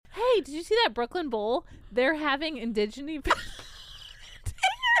Hey, did you see that Brooklyn Bowl? They're having It's hard.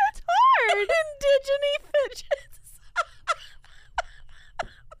 Indigeny fidgets.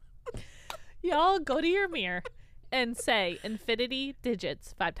 Y'all go to your mirror and say infinity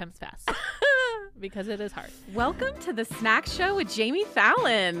digits 5 times fast. Because it is hard. Welcome to the Snack Show with Jamie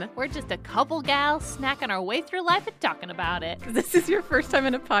Fallon. We're just a couple gals snacking our way through life and talking about it. This is your first time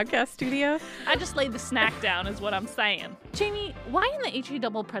in a podcast studio? I just laid the snack down is what I'm saying. Jamie, why in the HE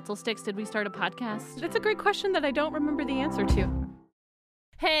double pretzel sticks did we start a podcast? That's a great question that I don't remember the answer to.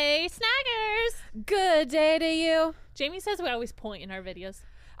 Hey, snaggers! Good day to you. Jamie says we always point in our videos.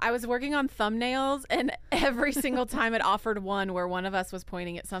 I was working on thumbnails, and every single time it offered one where one of us was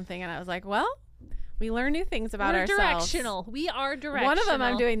pointing at something, and I was like, well, we learn new things about We're ourselves. directional. We are directional. One of them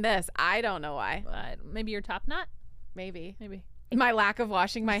I'm doing this. I don't know why. Maybe your top knot? Maybe. Maybe. My lack of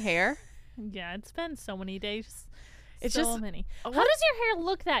washing my hair. Yeah, it's been so many days. It's so just many. How does your hair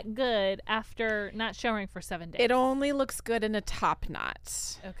look that good after not showering for 7 days? It only looks good in a top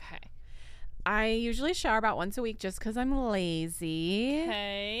knot. Okay. I usually shower about once a week just because I'm lazy.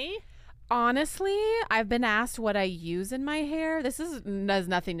 Okay. Honestly, I've been asked what I use in my hair. This has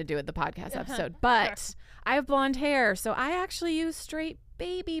nothing to do with the podcast episode, but Sure. I have blonde hair, so I actually use straight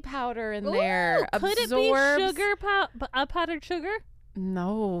baby powder in there. Could it be sugar, powdered sugar?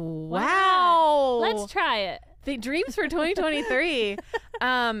 No. Why Wow. not? Let's try it. The dreams for 2023.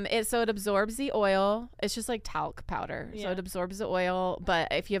 So it absorbs the oil. It's just like talc powder. Yeah. So it absorbs the oil. But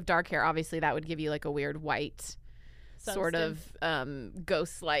if you have dark hair, obviously that would give you like a weird white sort of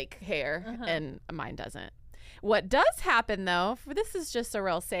ghost-like hair. And mine doesn't. What does happen though, this is just a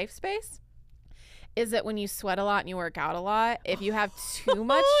real safe space, is that when you sweat a lot and you work out a lot, if you have too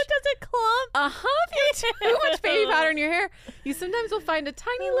much... Does it clump? If you have too much baby powder in your hair, you sometimes will find a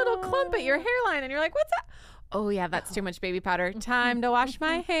tiny little clump at your hairline and you're like, what's that? Oh yeah, that's too much baby powder. Time to wash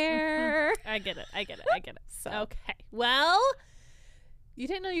my hair. I get it. So. Okay. Well, you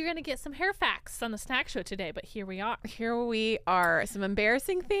didn't know you were going to get some hair facts on the snack show today, but here we are. Here we are. Some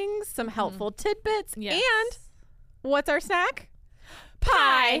embarrassing things, some helpful tidbits, Yes. and what's our snack?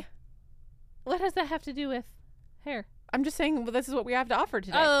 Pie. What does that have to do with hair? I'm just saying, well, this is what we have to offer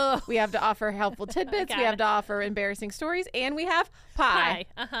today. Oh. We have to offer helpful tidbits. Got We have it. to offer embarrassing stories, and we have pie.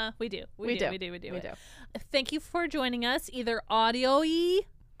 We do. We do. We do. Thank you for joining us, either audio-y.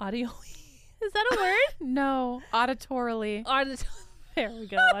 Is that a word? No, auditorily. There we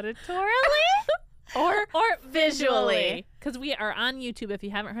go. Auditorily. or visually. Because we are on YouTube if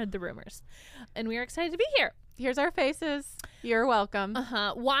you haven't heard the rumors. And we are excited to be here. Here's our faces. You're welcome.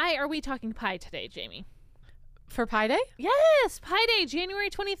 Why are we talking pie today, Jamie? For Pie Day? Yes, Pie Day, January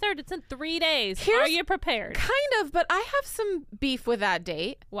 23rd. It's in 3 days. Are you prepared? Kind of, but I have some beef with that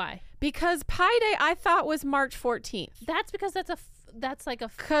date. Why? Because Pie Day I thought was March 14th. That's because that's like a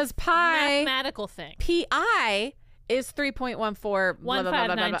Because Pi, mathematical thing. P-I is 3.14.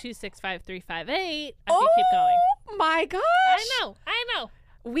 159265358. I Oh can keep going. My gosh. I know.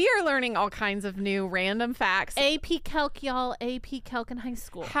 We are learning all kinds of new random facts. AP Calc, y'all. AP Calc in high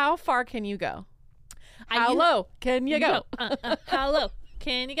school. How far can you go? I How use- low can you go? How low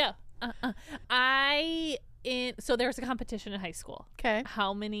can you go? So there was a competition in high school. Okay.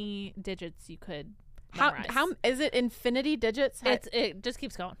 How many digits you could How memorize. is it infinity digits? It just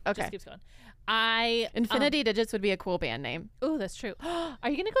keeps going. Okay. Just keeps going. Infinity digits would be a cool band name. Oh, that's true. Are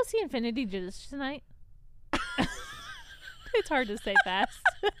you gonna go see Infinity Digits tonight? It's hard to say fast.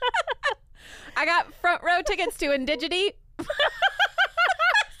 I got front row tickets to Indigity.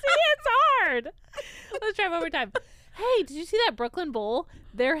 See, it's hard. Let's try one more time. Hey, did you see that Brooklyn Bowl?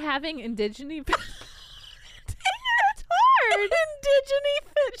 They're having It's hard. Indigeny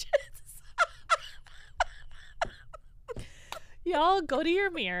fidgets. Y'all go to your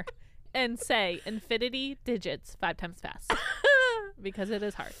mirror and say infinity digits 5 times fast. Because it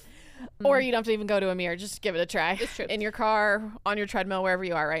is hard. Or you don't have to even go to a mirror. Just give it a try. It's true. In your car, on your treadmill, wherever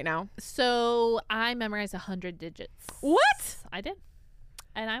you are right now. So I memorized 100 digits. What? I did.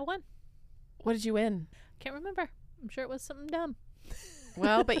 And I won. What did you win? Can't remember. I'm sure it was something dumb.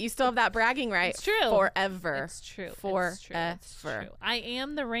 Well, but you still have that bragging right. It's true. Forever. It's true. Forever. It's true. I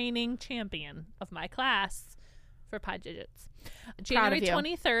am the reigning champion of my class for pie digits. January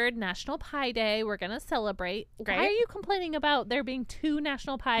 23rd, National Pie Day. We're going to celebrate. Great. Why are you complaining about there being 2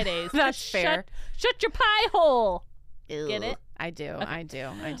 National Pie Days? That's Just fair. Shut your pie hole. Ew. Get it? I do. Okay. I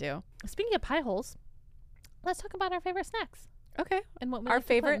do. Speaking of pie holes, let's talk about our favorite snacks. Okay. And what we Our like to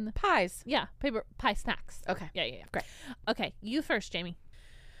put in favorite pies. Yeah, favorite pie snacks. Okay. Yeah. Great. Okay, you first, Jamie.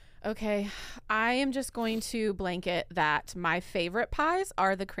 Okay. I am just going to blanket that my favorite pies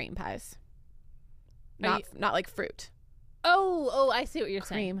are the cream pies. Not like fruit. Oh, I see what you're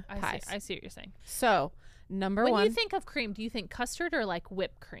Cream saying. pies. I see what you're saying. So, number one. When you think of cream, do you think custard or like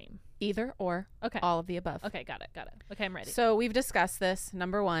whipped cream? Either or. Okay. All of the above. Okay, got it. Okay, I'm ready. So, we've discussed this.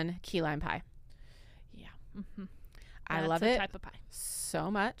 Number one, key lime pie. Yeah. Mm-hmm. I love it type of pie. so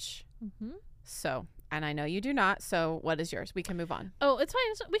much. Mm-hmm. So, and I know you do not. So, what is yours? We can move on. Oh, it's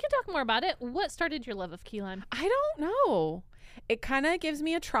fine. We can talk more about it. What started your love of key lime? I don't know. It kind of gives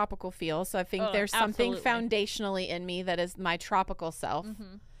me a tropical feel. So, I think there's something foundationally in me that is my tropical self.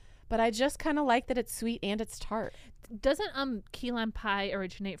 Mm-hmm. But I just kind of like that it's sweet and it's tart. Doesn't key lime pie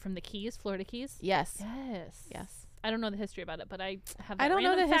originate from the Keys, Florida Keys? Yes. Yes. I don't know the history about it, but I have that I don't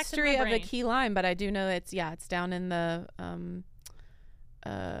know the fact history in my of the brain. key lime, but I do know it's down in the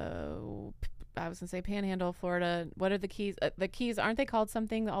I was gonna say Panhandle, Florida. What are the Keys? The Keys, aren't they called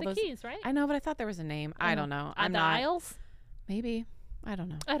something? The Keys, right? I know, but I thought there was a name. I don't know. I'm the not. Isles? Maybe. I don't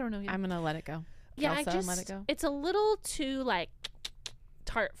know. I don't know either. I'm gonna let it go. Yeah, Kelsa, let it go. It's a little too like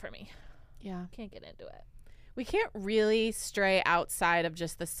tart for me. Yeah. Can't get into it. We can't really stray outside of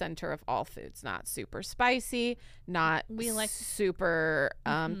just the center of all foods. Not super spicy, not super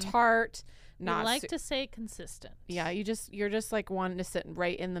tart. Not we like to say consistent. Yeah, you're just like wanting to sit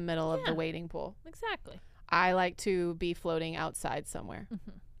right in the middle of the wading pool. Exactly. I like to be floating outside somewhere.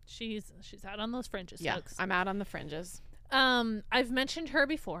 Mm-hmm. She's out on those fringes, folks. I'm out on the fringes. I've mentioned her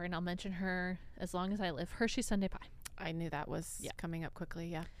before, and I'll mention her as long as I live. Hershey Sundae Pie. I knew that was coming up quickly.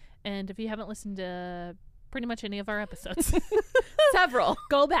 Yeah. And if you haven't listened to pretty much any of our episodes, several,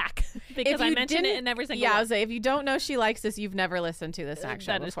 go back because I mentioned it in every single one. I was like, if you don't know she likes this, you've never listened to this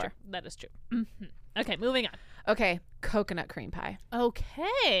actually before. That is true. Mm-hmm. Okay, moving on. Okay, coconut cream pie.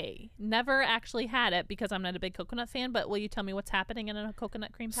 Okay, never actually had it because I'm not a big coconut fan. But will you tell me what's happening in a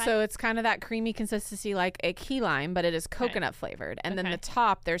coconut cream pie? So it's kind of that creamy consistency like a key lime, but it is coconut flavored, and then the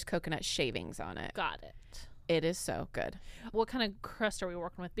top there's coconut shavings on it. Got it. It is so good. What kind of crust are we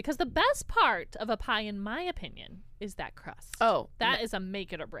working with? Because the best part of a pie, in my opinion, is that crust. Oh. That is a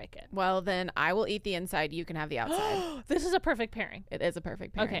make it or break it. Well, then I will eat the inside. You can have the outside. This is a perfect pairing. It is a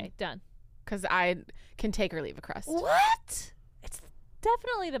perfect pairing. Okay, done. Because I can take or leave a crust. What? It's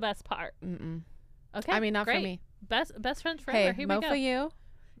definitely the best part. Mm-mm. Okay, I mean, not great. for me. Best friends forever. Hey, here we go. mofo you.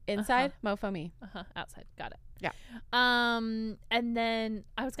 Inside, mofo me. Outside. Got it. Yeah. And then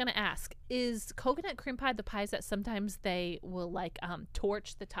I was gonna ask, is coconut cream pie the pies that sometimes they will like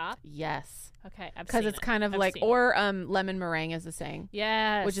torch the top? Yes. Okay, because it's kind of like, or lemon meringue is the saying.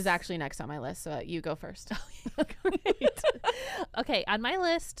 Yes. Which is actually next on my list. So you go first. Great. Okay, on my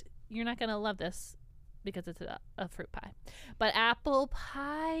list, you're not gonna love this because it's a fruit pie, but apple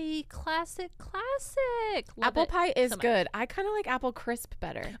pie, classic. Love apple pie is so much. good. I kind of like apple crisp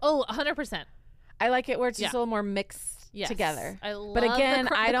better. Oh, 100%. I like it where it's just a little more mixed together. I love but again,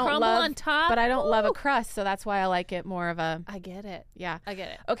 I don't love on top. But I don't love a crust, so that's why I like it more of a. I get it. Yeah, I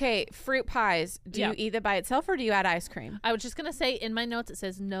get it. Okay, fruit pies. Do you eat it by itself or do you add ice cream? I was just gonna say in my notes it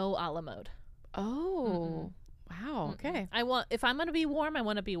says no a la mode. Oh. Wow. Okay. If I'm gonna be warm, I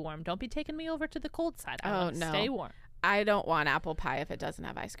want to be warm. Don't be taking me over to the cold side. I want to stay warm. I don't want apple pie if it doesn't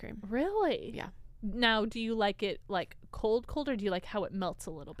have ice cream. Really? Yeah. Now, do you like it like cold, or do you like how it melts a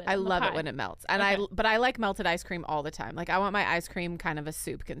little bit? I love it when it melts, and but I like melted ice cream all the time. Like I want my ice cream kind of a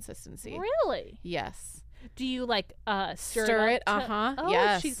soup consistency. Really? Yes. Do you like stir it? Oh,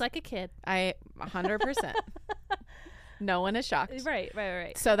 yes. She's like a kid. 100%. No one is shocked.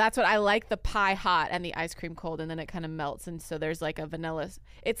 Right. So that's what I like, the pie hot and the ice cream cold, and then it kind of melts, and so there's like a vanilla.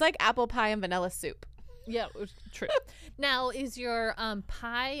 It's like apple pie and vanilla soup. Yeah, true. Now, is your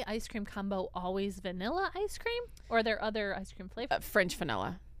pie ice cream combo always vanilla ice cream, or are there other ice cream flavors? French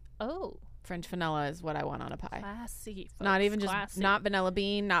vanilla. Oh. French vanilla is what I want on a pie. Classy, folks. Not even just, not vanilla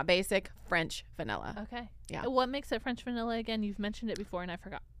bean, not basic, French vanilla. Okay. Yeah. What makes it French vanilla again? You've mentioned it before and I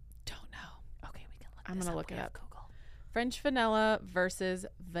forgot. Don't know. Okay, we can look I'm this going to up. look it up. Google. French vanilla versus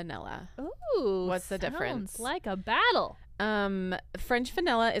vanilla. Ooh. What's the difference? Sounds like a battle. French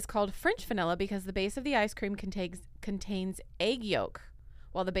vanilla is called French vanilla because the base of the ice cream contains egg yolk,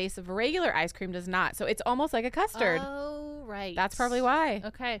 while the base of regular ice cream does not. So it's almost like a custard. Oh, right. That's probably why.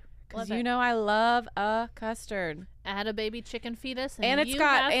 Okay. Because you know I love a custard. Add a baby chicken fetus, and it's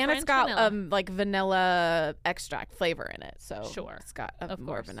got like vanilla extract flavor in it. So sure, it's got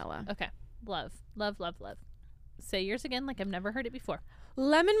more vanilla. Okay, love. Say yours again, like I've never heard it before.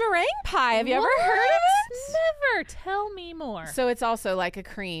 Lemon meringue pie. Have you ever heard of it? Never. Tell me more. So it's also like a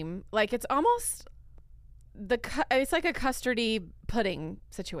cream. Like it's almost it's like a custardy pudding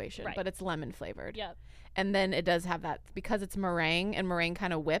situation, but it's lemon flavored. Yep. And then it does have that because it's meringue, and meringue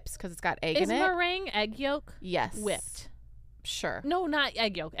kind of whips because it's got egg in it. Is meringue egg yolk? Yes. Whipped. Sure. No, not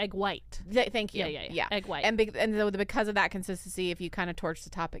egg yolk. Egg white. Thank you. Yeah. Egg white. And because of that consistency, if you kind of torch the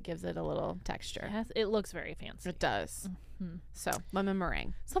top, it gives it a little texture. Yes, it looks very fancy. It does. Mm-hmm. So lemon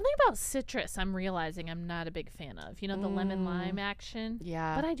meringue. Something about citrus I'm realizing I'm not a big fan of. You know, the lemon lime action.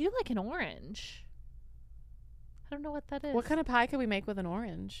 Yeah. But I do like an orange. I don't know what that is. What kind of pie could we make with an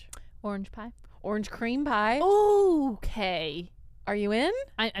orange? Orange pie? Orange cream pie. Okay. Are you in?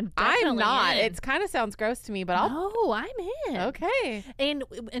 I'm definitely I'm not. in. It kind of sounds gross to me, but I'll. No, I'm in. Okay. And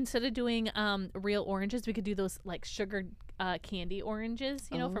instead of doing real oranges, we could do those like sugar candy oranges,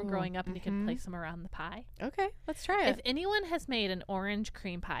 you know, from growing up, and you could place them around the pie. Okay, let's try If it. anyone has made an orange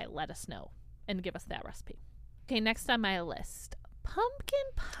cream pie, let us know and give us that recipe. Okay, next on my list, pumpkin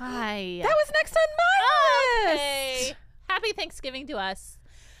pie. That was next on my Okay. list. Happy Thanksgiving to us.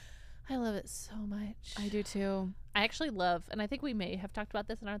 I love it so much. I do too. I actually love, and I think we may have talked about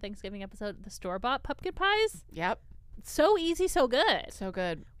this in our Thanksgiving episode, the store-bought pumpkin pies. Yep. So easy, so good. So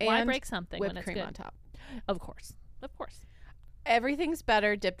good. Why And break something whipped when it's cream good? on top. Of course. Of course. Everything's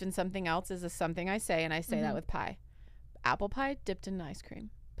better dipped in something else is something I say, and I say that with pie. Apple pie dipped in ice cream.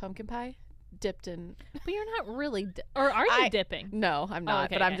 Pumpkin pie dipped in. But you're not really, or are you dipping? No, I'm not.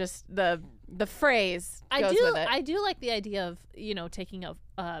 okay, but I'm just the phrase goes with it. I do like the idea of, you know, taking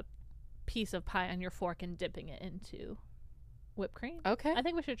a piece of pie on your fork and dipping it into whipped cream. Okay, I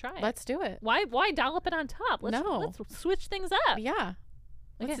think we should try it. let's do it. Why dollop it on top? Let's switch things up. Yeah.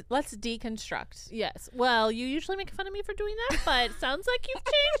 Okay. Let's deconstruct. Yes. Well, you usually make fun of me for doing that, but sounds like you've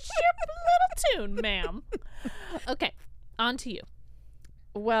changed your little tune, ma'am. Okay, on to you.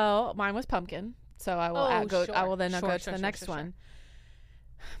 Well, mine was pumpkin, so I will I will then go to the next one.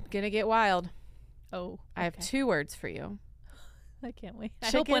 I'm gonna get wild. Oh, I have 2 words for you. I can't wait.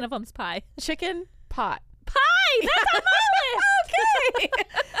 I hope one of them's pie. Chicken pot. Pie! That's on my list! Okay.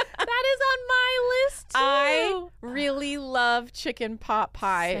 That is on my list, too. I really love chicken pot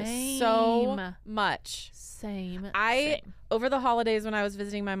pie so much. Same. Over the holidays when I was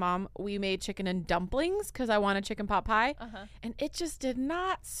visiting my mom, we made chicken and dumplings because I wanted chicken pot pie. And it just did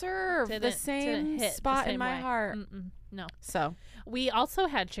not serve the same spot in my heart. No. So we also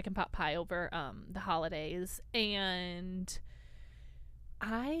had chicken pot pie over the holidays, and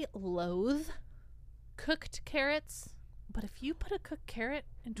I loathe cooked carrots, but if you put a cooked carrot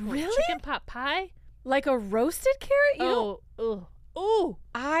into a chicken pot pie, like a roasted carrot,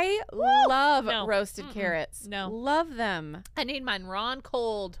 I love roasted carrots. No, love them. I need mine raw and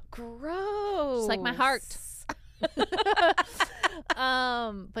cold. Gross, just like my heart.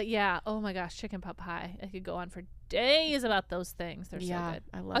 But yeah, oh my gosh, chicken pot pie. I could go on for days about those things. They're so good.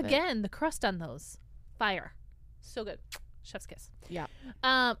 I love it. Again, the crust on those, fire, so good. Chef's kiss. Yeah.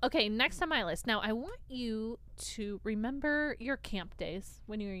 Okay, next on my list. Now, I want you to remember your camp days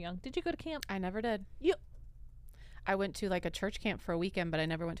when you were young. Did you go to camp? I never did. I went to like a church camp for a weekend, but I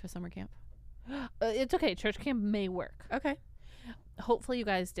never went to a summer camp. It's okay. Church camp may work. Okay. Hopefully you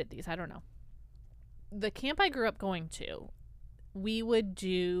guys did these. I don't know. The camp I grew up going to, we would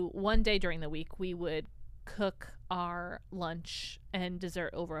do one day during the week, we would cook our lunch and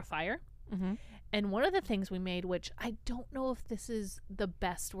dessert over a fire. Mm-hmm. And one of the things we made, which I don't know if this is the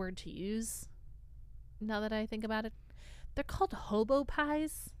best word to use now that I think about it, they're called hobo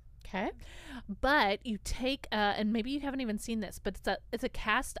pies. Okay. But you take, and maybe you haven't even seen this, but it's a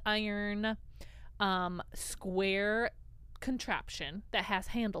cast iron square contraption that has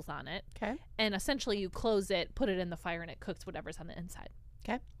handles on it. Okay. And essentially you close it, put it in the fire, and it cooks whatever's on the inside.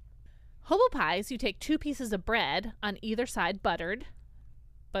 Okay. Hobo pies, you take 2 pieces of bread on either side, buttered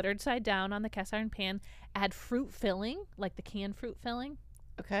side down on the cast iron pan, add fruit filling, like the canned fruit filling.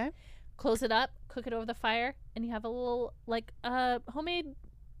 Okay. Close it up, cook it over the fire, and you have a little, like, homemade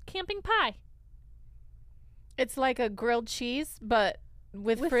camping pie. It's like a grilled cheese, but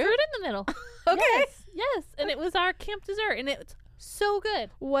with fruit in the middle. Okay. Yes. And it was our camp dessert, and it's so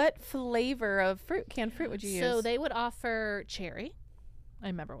good. What flavor of canned fruit would you use? So they would offer cherry. I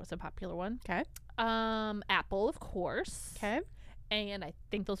remember was a popular one. Okay. Apple, of course. Okay. And I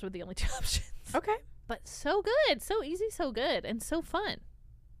think those were the only 2 options. Okay. But so good. So easy, so good, and so fun.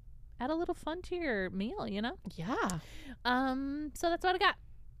 Add a little fun to your meal, you know? Yeah. So that's what I got.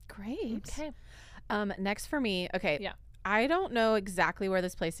 Great. Okay. Next for me. Okay. Yeah. I don't know exactly where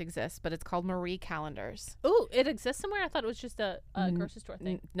this place exists, but it's called Marie Callender's. Oh, it exists somewhere? I thought it was just a grocery store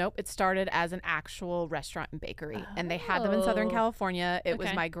thing. Nope. It started as an actual restaurant and bakery, and they had them in Southern California. It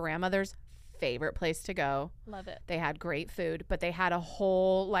was my grandmother's favorite place to go. Love it. They had great food, but they had a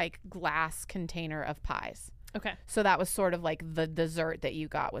whole like glass container of pies. Okay. So that was sort of like the dessert that you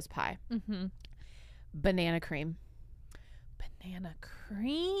got was pie. Mm-hmm. Banana cream. banana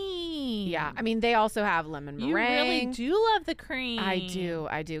cream. Yeah. I mean, they also have lemon meringue. You really do love the cream. I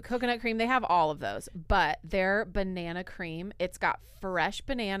do. Coconut cream. They have all of those. But their banana cream, it's got fresh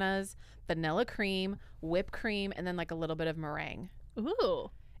bananas, vanilla cream, whipped cream, and then like a little bit of meringue. Ooh.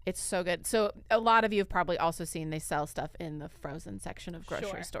 It's so good. So a lot of you have probably also seen they sell stuff in the frozen section of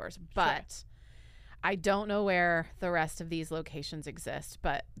grocery stores. But I don't know where the rest of these locations exist.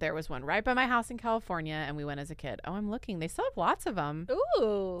 But there was one right by my house in California, and we went as a kid. Oh, I'm looking. They still have lots of them.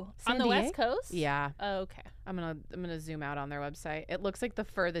 Ooh. On the West Coast? Yeah. Oh, okay. I'm gonna zoom out on their website. It looks like the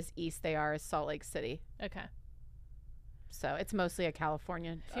furthest east they are is Salt Lake City. Okay. So it's mostly a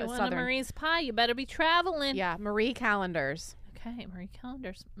California. If you want a Marie's pie, you better be traveling. Yeah, Marie calendars. Okay, Marie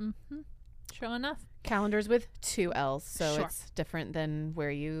calendars. Mm-hmm. Sure enough. Calendars with 2 L's, so it's different than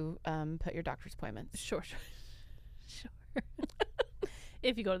where you put your doctor's appointments. Sure.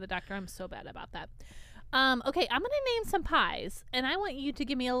 If you go to the doctor, I'm so bad about that. Okay, I'm going to name some pies, and I want you to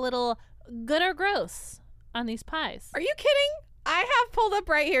give me a little good or gross on these pies. Are you kidding? I have pulled up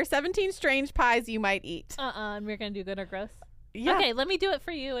right here 17 strange pies you might eat. And we're going to do good or gross? Yeah. Okay, let me do it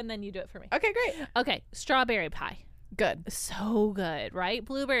for you, and then you do it for me. Okay, great. Okay, strawberry pie. Good. So good, right?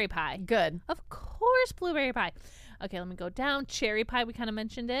 Blueberry pie. Good. Of course, blueberry pie. Okay, let me go down. Cherry pie, we kind of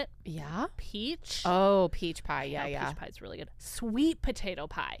mentioned it. Yeah. Peach. Oh, peach pie. Yeah. Peach pie is really good. Sweet potato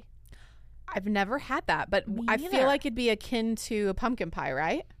pie. I've never had that, but I feel like it'd be akin to a pumpkin pie,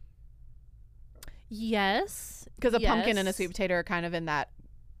 right? Yes. Because a pumpkin and a sweet potato are kind of in that.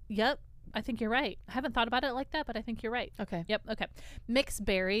 Yep. I think you're right. I haven't thought about it like that, but I think you're right. Okay. Yep. Okay. Mixed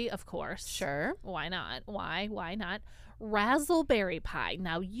berry, of course. Sure. Why not? Why not? Razzleberry pie.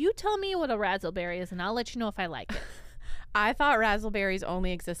 Now, you tell me what a razzleberry is, and I'll let you know if I like it. I thought razzleberries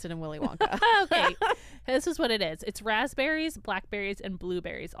only existed in Willy Wonka. Okay. This is what it is. It's raspberries, blackberries, and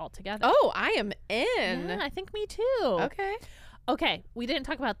blueberries all together. Oh, I am in. Yeah, I think me too. Okay. Okay. We didn't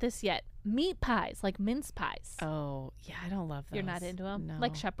talk about this yet. Meat pies, like mince pies. Oh, yeah, I don't love those. You're not into them? No.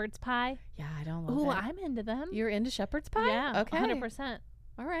 Like shepherd's pie? Yeah, I don't love Ooh, it. I'm into them. You're into shepherd's pie? Yeah, Okay. 100%.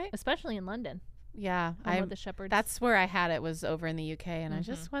 All right. Especially in London. Yeah. I love the shepherds. That's where I had it, was over in the UK, and I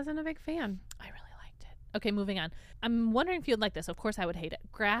just wasn't a big fan. I really liked it. Okay, moving on. I'm wondering if you'd like this. Of course, I would hate it.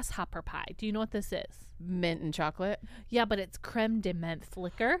 Grasshopper pie. Do you know what this is? Mint and chocolate? Yeah, but it's creme de menthe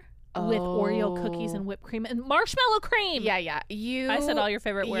liquor. With Oreo cookies and whipped cream and marshmallow cream. Yeah. I said all your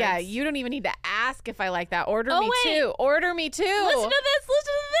favorite words. Yeah, you don't even need to ask if I like that. Order me too. Order me too. Listen to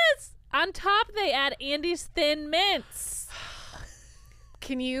this. On top, they add Andy's Thin Mints.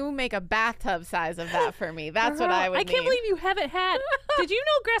 Can you make a bathtub size of that for me? That's what I would need. I can't believe you haven't had. Did you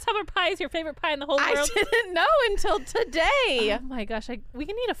know grasshopper pie is your favorite pie in the whole world? I didn't know until today. Oh my gosh. We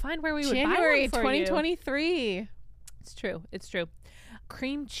need to find where we would January buy one for 2023. You. It's true.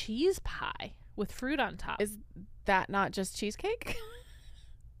 Cream cheese pie with fruit on top. Is that not just cheesecake?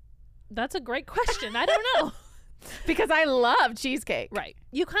 That's a great question. I don't know. Because I love cheesecake. Right.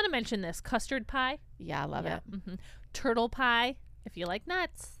 You kind of mentioned this. Custard pie. Yeah, I love it. Mm-hmm. Turtle pie, if you like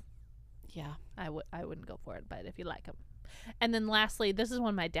nuts. Yeah. I wouldn't go for it, but if you like them. And then lastly, this is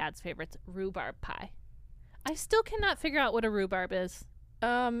one of my dad's favorites, rhubarb pie. I still cannot figure out what a rhubarb is.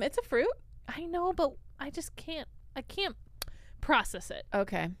 It's a fruit. I know, but I just can't. I can't process it.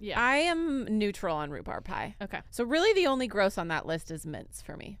 Okay. Yeah. I am neutral on rhubarb pie. Okay. So really the only gross on that list is mints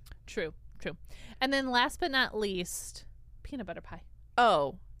for me. True. And then last but not least, peanut butter pie.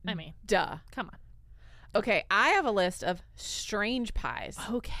 Oh. I mean. Duh. Come on. Okay. I have a list of strange pies.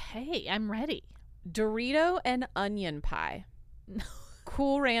 Okay. I'm ready. Dorito and onion pie. No.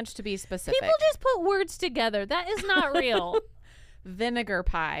 Cool Ranch to be specific. People just put words together. That is not real. Vinegar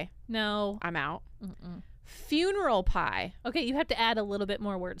pie. No. I'm out. Mm-mm. Funeral pie. Okay, you have to add a little bit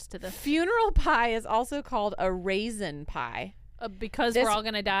more words to this. Funeral pie is also called a raisin pie. Because we're all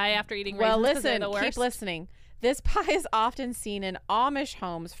going to die after eating raisins. Well, listen, the worst. keep listening. This pie is often seen in Amish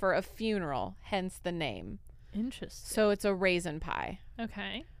homes for a funeral, hence the name. Interesting. So it's a raisin pie.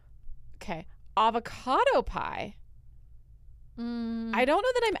 Okay. Avocado pie. I don't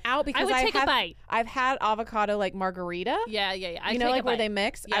know that I'm out because I would take a bite. I've had avocado like margarita. Yeah. You know, like where they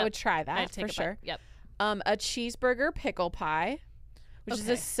mix. Yep. I would try that for sure. Yep. A cheeseburger pickle pie, which is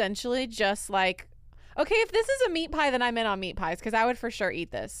essentially just like, okay, if this is a meat pie, then I'm in on meat pies because I would for sure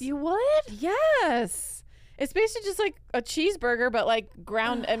eat this. You would? Yes. It's basically just like a cheeseburger, but like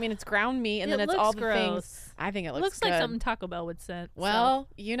ground. I mean, it's ground meat, and then it's all the things. I think it looks good. Like something Taco Bell would send. Well,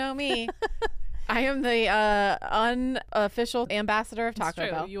 you know me. I am the unofficial ambassador of Taco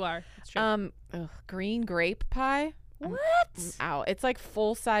Bell. You are. It's true. Green grape pie. What? I'm out. It's like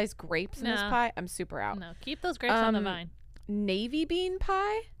full-size grapes in this pie. I'm super out. No, keep those grapes on the vine. Navy bean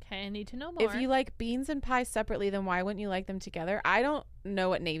pie. Okay, I need to know more. If you like beans and pie separately, then why wouldn't you like them together? I don't know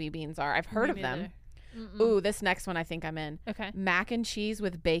what navy beans are. I've heard of them. Ooh, this next one I think I'm in. Okay. Mac and cheese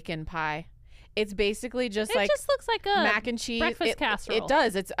with bacon pie. It's basically just it just looks like a mac and cheese breakfast casserole. It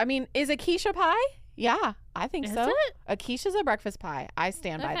does. Is a quiche pie? Yeah, I think Is so. it? A quiche is a breakfast pie. I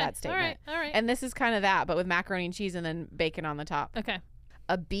stand by that statement. All right. And this is kind of that, but with macaroni and cheese and then bacon on the top. Okay.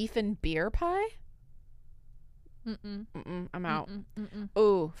 A beef and beer pie? I'm out.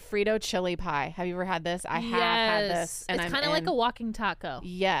 Ooh, Frito chili pie. Have you ever had this? I have had this. And it's kind of like a walking taco.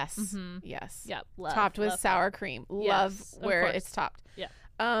 Yes. Yes. Yep. Topped with sour cream. Love where it's topped. Yeah.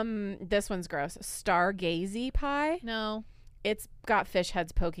 This one's gross. Stargazy pie. No. It's got fish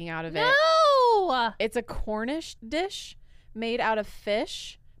heads poking out of it. No. It's a Cornish dish made out of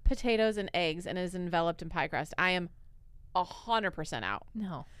fish, potatoes, and eggs, and is enveloped in pie crust. I am 100% out.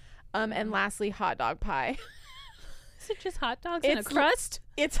 No. And lastly, hot dog pie. Is it just hot dogs and a crust?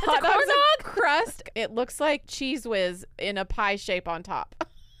 It's hot dogs and crust. It looks like Cheese Whiz in a pie shape on top.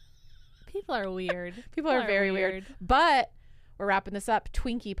 People are weird. People are very weird. But we're wrapping this up.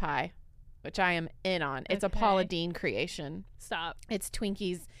 Twinkie pie, which I am in on. It's a Paula Deen creation. Stop. It's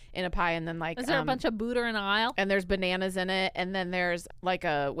Twinkies in a pie, and then like is there a bunch of Buddha in the aisle? And there's bananas in it, and then there's like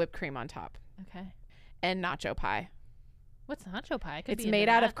a whipped cream on top. Okay. And nacho pie. What's nacho pie? It's made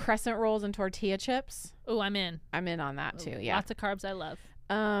out of crescent rolls and tortilla chips. Oh, I'm in. I'm in on that too. Yeah. Lots of carbs I love.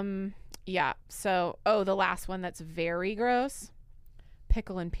 Yeah. So, the last one that's very gross.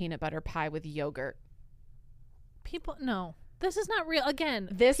 Pickle and peanut butter pie with yogurt. No. This is not real. Again,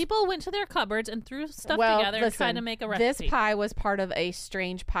 This people went to their cupboards and threw stuff together and tried to make a recipe. This pie was part of a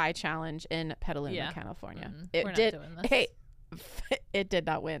strange pie challenge in Petaluma, California. We're not doing this. Hey, it did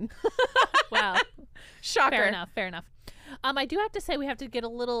not win. Wow. Shocker. Fair enough. I do have to say we have to get a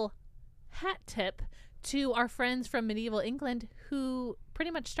little hat tip to our friends from medieval England who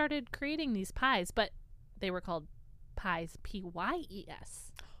pretty much started creating these pies, but they were called pies,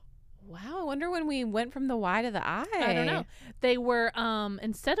 P-Y-E-S. Wow, I wonder when we went from the Y to the I. I don't know. They were,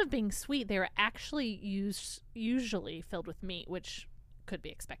 instead of being sweet, they were actually usually filled with meat, which could be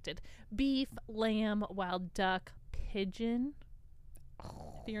expected. Beef, lamb, wild duck, pigeon,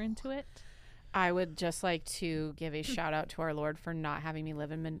 if you're into it. I would just like to give a shout out to our Lord for not having me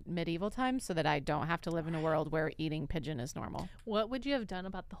live in medieval times so that I don't have to live in a world where eating pigeon is normal. What would you have done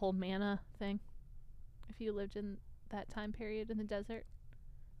about the whole manna thing if you lived in that time period in the desert?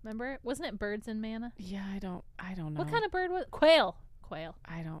 Remember? Wasn't it birds and manna? Yeah, I don't know. What kind of bird was it? Quail.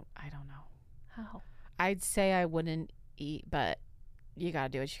 I don't know. How? I'd say I wouldn't eat, but you got to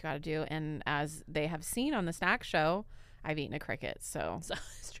do what you got to do. And as they have seen on the snack show, I've eaten a cricket. So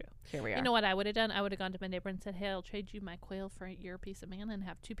it's true. Here we are. You know what I would have done? I would have gone to my neighbor and said, hey, I'll trade you my quail for your piece of manna and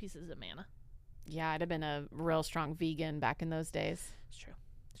have 2 pieces of manna. Yeah, I'd have been a real strong vegan back in those days. It's true.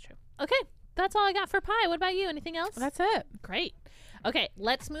 Okay, that's all I got for pie. What about you? Anything else? That's it. Great. Okay,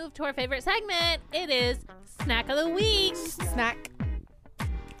 let's move to our favorite segment. It is Snack of the Week. Snack.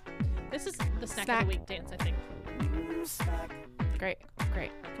 This is the Snack of the Week dance, I think. Great.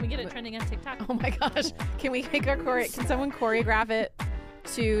 Can we get it trending on TikTok? Oh my gosh. Can we make can someone choreograph it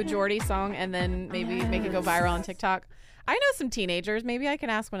to Jordy's song and then maybe make it go viral on TikTok? I know some teenagers. Maybe I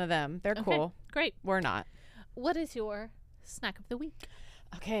can ask one of them. They're cool. Great. We're not. What is your Snack of the Week?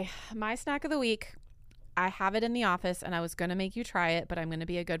 Okay, my snack of the week. I have it in the office, and I was going to make you try it, but I'm going to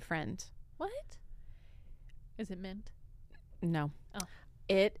be a good friend. What? Is it mint? No. Oh.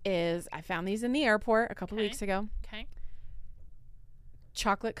 It is. I found these in the airport a couple weeks ago. Okay.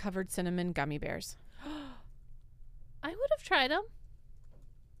 Chocolate-covered cinnamon gummy bears. I would have tried them.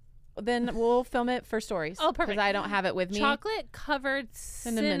 Then we'll film it for stories. Oh, perfect. Because I don't have it with me. Chocolate-covered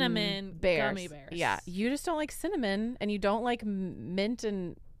cinnamon gummy bears. Yeah. You just don't like cinnamon, and you don't like mint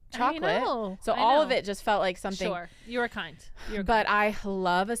and chocolate. I know. So all of it just felt like something. Sure. You were kind. But I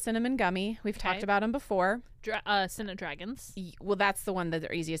love a cinnamon gummy. We've talked about them before. Cinnamon Dragons. Well, that's the one that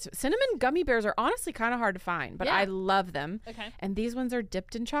are easiest. Cinnamon gummy bears are honestly kind of hard to find, but I love them. Okay. And these ones are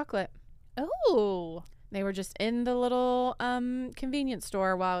dipped in chocolate. Oh. They were just in the little convenience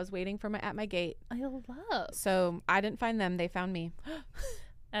store while I was waiting for at my gate. I love. So I didn't find them. They found me.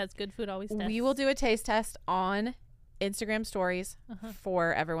 As good food always does. We will do a taste test on Instagram stories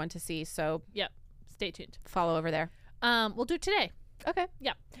for everyone to see. So yep. Stay tuned. Follow over there. We'll do it today. Okay.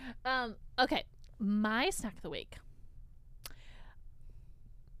 Yeah. Okay. My snack of the week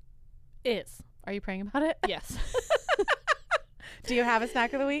is. Are you praying about it? Yes. Do you have a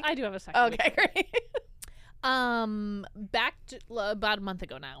snack of the week? I do have a snack of the week. Okay, great. Back to, about a month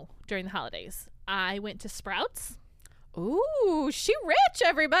ago now, during the holidays, I went to Sprouts. Ooh, she rich,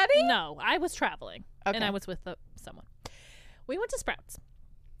 everybody. No, I was traveling. Okay. And I was with someone. We went to Sprouts.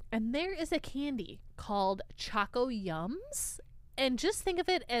 And there is a candy called Choco Yums. And just think of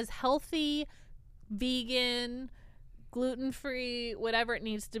it as healthy, vegan, gluten-free, whatever it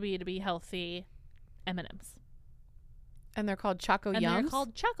needs to be healthy M&Ms. And they're called Choco Yums? And they're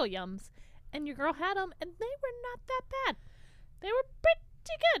called Choco Yums. And your girl had them, and they were not that bad. They were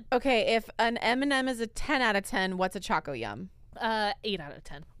pretty good. Okay, if an M&M is a 10 out of 10, what's a Choco Yum? 8 out of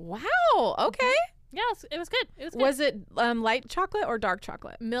 10. Wow. Okay. Yes, it was good. It was good. Was it light chocolate or dark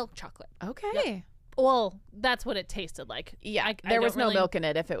chocolate? Milk chocolate. Okay. Yep. Well, that's what it tasted like. Yeah, there was no milk in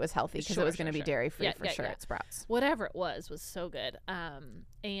it if it was healthy because it was going to be dairy-free for sure at Sprouts. Whatever it was so good.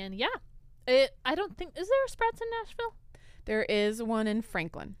 And yeah, I don't think, is there a Sprouts in Nashville? There is one in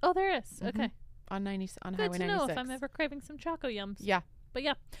Franklin. Oh, there is. Mm-hmm. Okay. On Highway 96. Good to know if I'm ever craving some Choco Yums. Yeah. But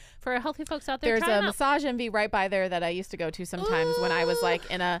yeah, for healthy folks out there, there's a massage envy right by there that I used to go to sometimes when I was like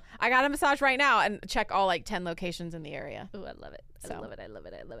I got a massage right now and check all like 10 locations in the area. Oh, I love it. I love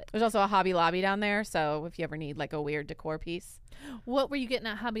it. There's also a Hobby Lobby down there, so if you ever need like a weird decor piece. What were you getting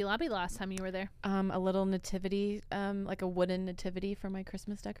at Hobby Lobby last time you were there? A little nativity, like a wooden nativity for my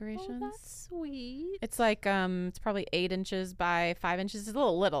Christmas decorations. Oh, that's sweet. It's like it's probably 8 inches by 5 inches. It's a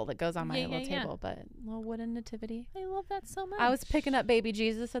little that goes on my little table, but a little wooden nativity. I love that so much. I was picking up baby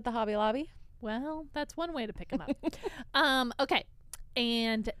Jesus at the Hobby Lobby. Well, that's one way to pick him up. Okay.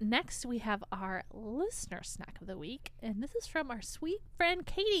 And next we have our listener snack of the week. And this is from our sweet friend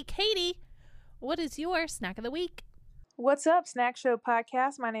Katie. Katie, what is your snack of the week? What's up, Snack Show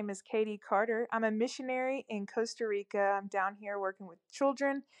Podcast? My name is Katie Carter. I'm a missionary in Costa Rica. I'm down here working with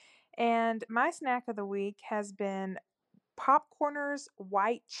children. And my snack of the week has been Popcorners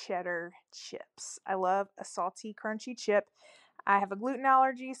white cheddar chips. I love a salty, crunchy chip. I have a gluten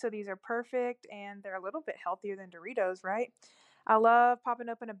allergy, so these are perfect. And they're a little bit healthier than Doritos, right? I love popping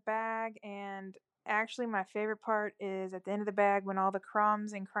open a bag, and actually my favorite part is at the end of the bag when all the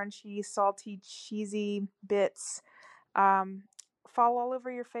crumbs and crunchy, salty, cheesy bits fall all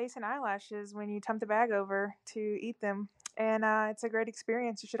over your face and eyelashes when you dump the bag over to eat them. And it's a great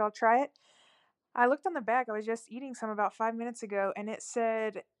experience. You should all try it. I looked on the bag. I was just eating some about 5 minutes ago, and it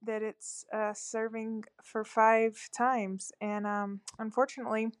said that it's serving for 5 times. And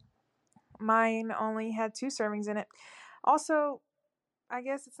unfortunately, mine only had 2 servings in it. Also, I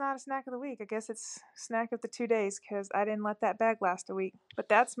guess it's not a snack of the week. I guess it's snack of the 2 days because I didn't let that bag last a week. But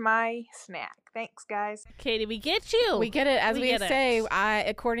that's my snack. Thanks, guys. Katie, we get you. We get it. As we say,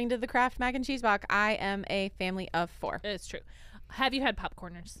 according to the Kraft Mac and Cheese Box, I am a family of 4. It's true. Have you had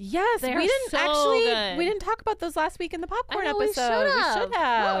popcorners? Yes, They're we didn't good. We didn't talk about those last week in the popcorn episode. We should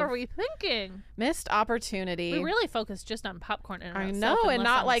have. What were we thinking? Missed opportunity. We really focused just on popcorn. I know, and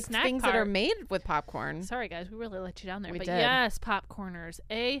not like things that are made with popcorn. Sorry, guys, we really let you down there. We did. Yes, popcorners.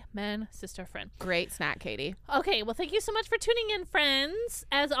 Amen, sister friend. Great snack, Katie. Okay, well, thank you so much for tuning in, friends.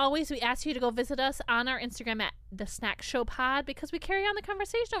 As always, we ask you to go visit us on our Instagram at The Snack Show Pod because we carry on the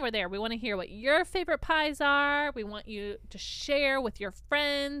conversation over there. We want to hear what your favorite pies are. We want you to share with your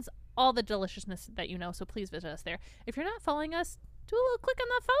friends all the deliciousness that you know, so please visit us there. If you're not following us, do a little click on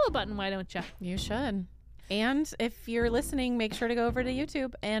that follow button, why don't you? You should. And if you're listening, make sure to go over to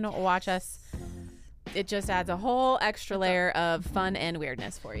YouTube and watch us. It just adds a whole extra layer of fun and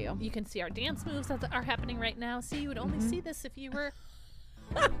weirdness for you. You can see our dance moves that are happening right now. See, you would only see this if you were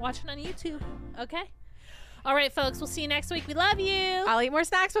watching on YouTube. Okay? All right, folks, we'll see you next week. We love you. I'll eat more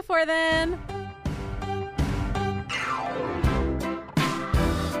snacks before then.